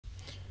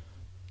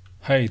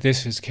Hi,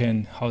 this is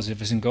Ken. How's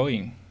everything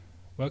going?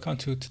 Welcome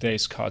to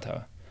today's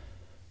kata.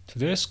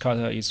 Today's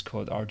kata is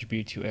called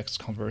RGB to Hex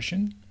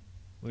Conversion,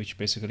 which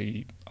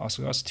basically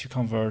asks us to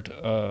convert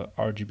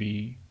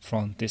RGB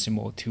from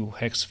decimal to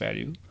hex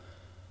value.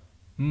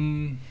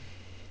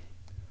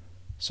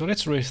 So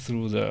let's read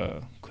through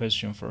the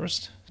question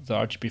first. The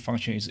RGB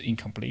function is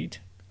incomplete.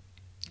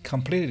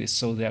 Completed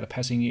so that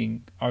passing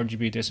in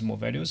RGB decimal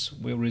values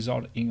will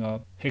result in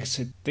a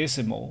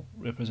hexadecimal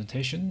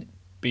representation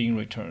being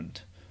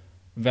returned.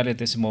 Valid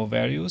decimal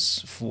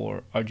values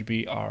for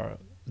RGB are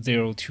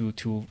 0 to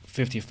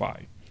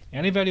 255.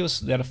 Any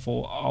values that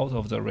fall out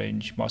of the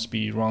range must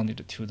be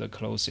rounded to the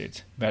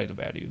closest valid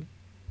value.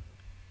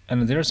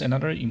 And there's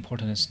another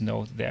important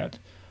note that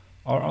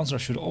our answer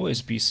should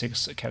always be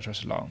 6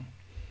 characters long.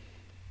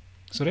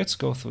 So let's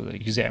go through the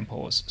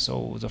examples.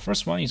 So the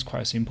first one is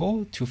quite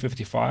simple.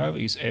 255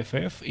 is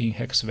FF in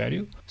hex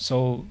value.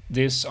 So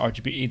this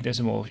RGB in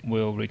decimal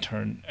will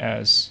return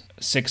as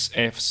 6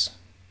 Fs.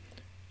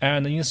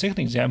 And in the second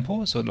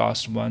example, so the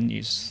last one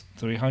is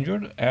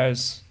 300.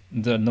 As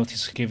the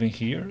notice given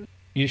here,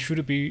 it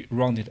should be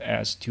rounded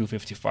as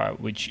 255,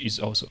 which is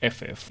also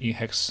FF in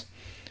hex.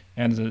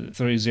 And the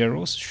 3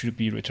 zeros should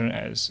be returned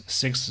as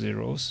 6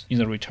 zeros in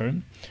the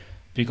return,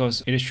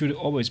 because it should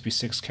always be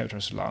 6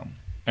 characters long.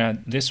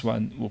 And this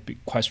one will be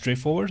quite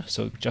straightforward,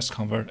 so just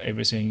convert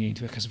everything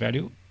into hex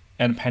value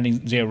and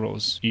pending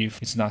zeros if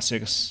it's not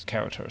 6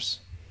 characters.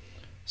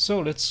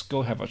 So let's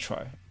go have a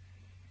try.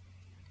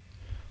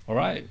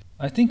 Alright,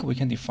 I think we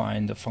can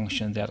define the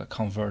function that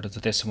converts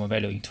the decimal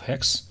value into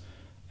hex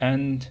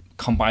and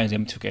combine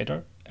them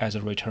together as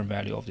a return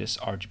value of this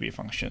RGB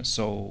function.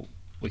 So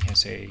we can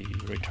say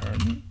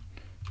return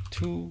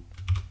to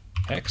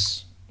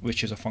hex,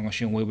 which is a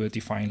function we will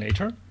define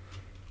later,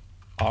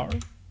 R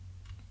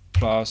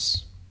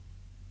plus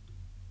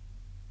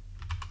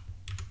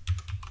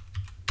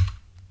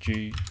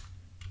G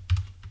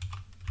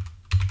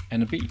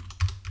and B.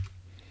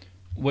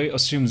 We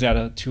assume that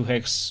a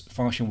 2hex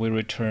function will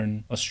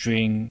return a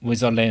string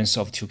with a length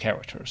of 2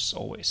 characters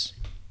always.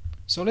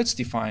 So let's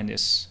define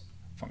this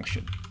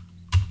function.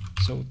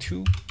 So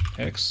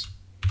 2hex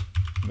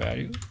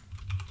value.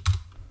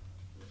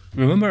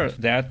 Remember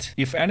that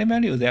if any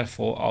value that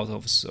fall out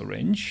of the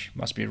range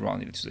must be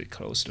rounded to the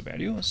closest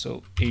value.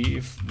 So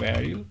if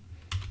value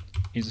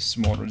is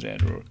smaller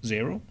than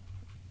 0,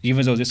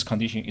 even though this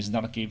condition is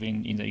not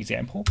given in the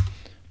example,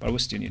 but we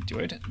still need to do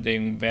it,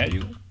 then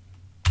value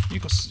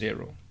equals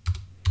 0.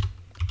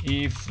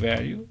 If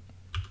value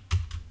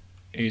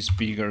is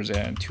bigger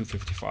than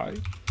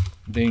 255,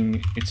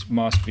 then it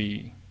must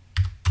be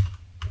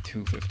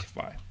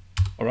 255.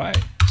 Alright,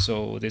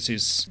 so this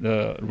is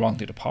the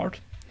rounded part.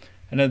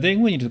 And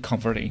then we need to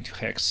convert it into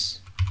hex.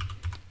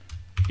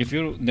 If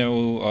you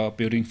know a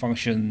built-in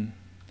function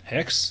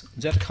hex,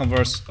 that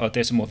converts a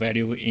decimal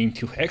value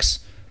into hex,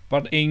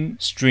 but in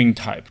string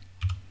type.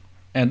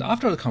 And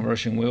after the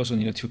conversion, we also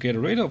need to get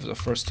rid of the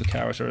first 2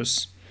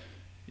 characters.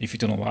 If you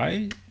don't know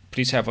why,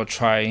 please have a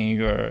try in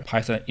your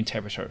Python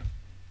interpreter.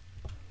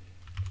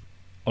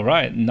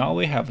 Alright, now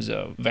we have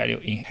the value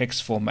in hex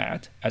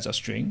format as a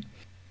string.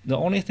 The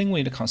only thing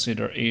we need to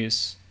consider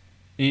is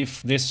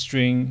if this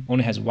string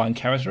only has 1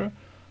 character,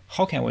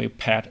 how can we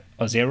pad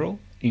a 0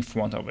 in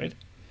front of it?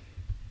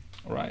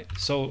 Alright,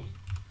 so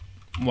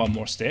one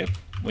more step,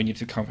 we need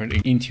to convert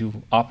it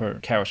into upper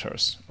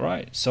characters.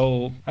 Alright,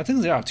 so I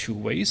think there are 2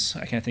 ways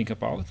I can think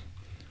about.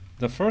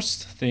 The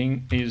first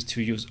thing is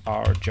to use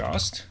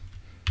rjust.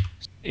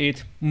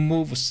 It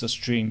moves the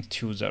string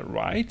to the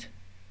right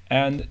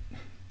and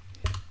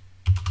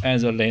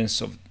the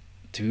length of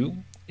 2.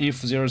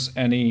 If there's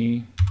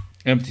any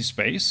empty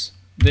space,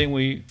 then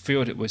we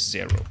fill it with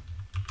 0.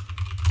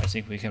 I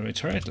think we can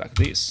return it like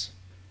this.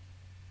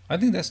 I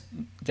think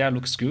that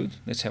looks good.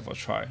 Let's have a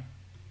try.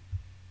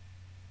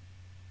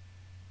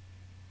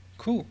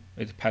 Cool,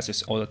 it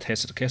passes all the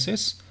test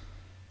cases.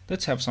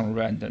 Let's have some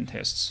random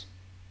tests.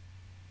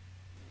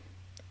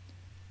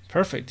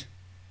 Perfect.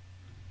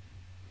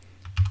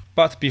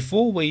 But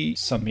before we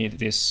submit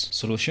this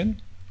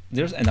solution,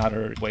 there's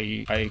another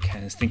way I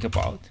can think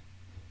about.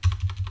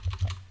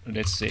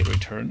 Let's say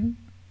return.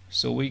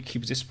 So we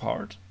keep this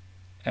part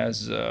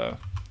as a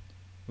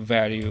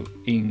value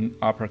in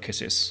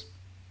uppercases.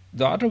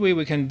 The other way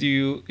we can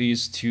do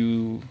is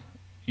to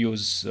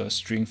use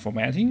string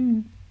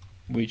formatting,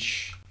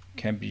 which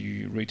can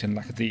be written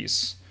like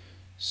this.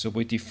 So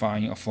we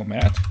define a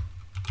format,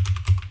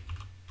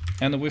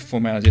 and we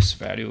format this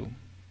value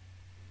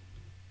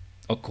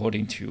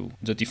according to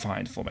the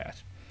defined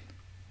format.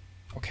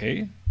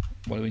 Okay,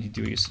 what we need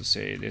to do is to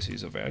say this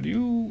is a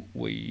value.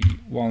 We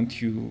want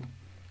to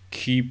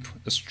keep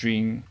the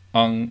string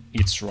on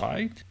its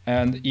right,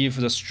 and if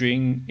the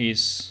string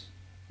is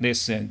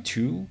less than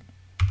 2,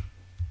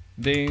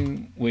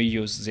 then we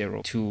use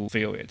 0 to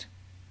fill it.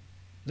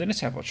 Then let's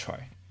have a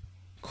try.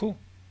 Cool.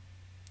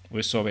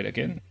 We solve it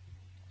again.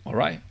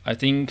 Alright, I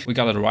think we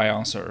got the right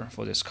answer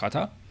for this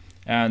kata.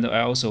 And I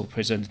also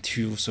present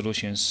 2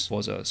 solutions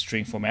for the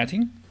string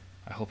formatting.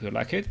 I hope you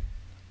like it.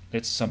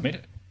 Let's submit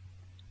it.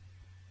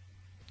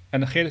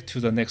 and hit to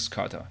the next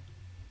kata.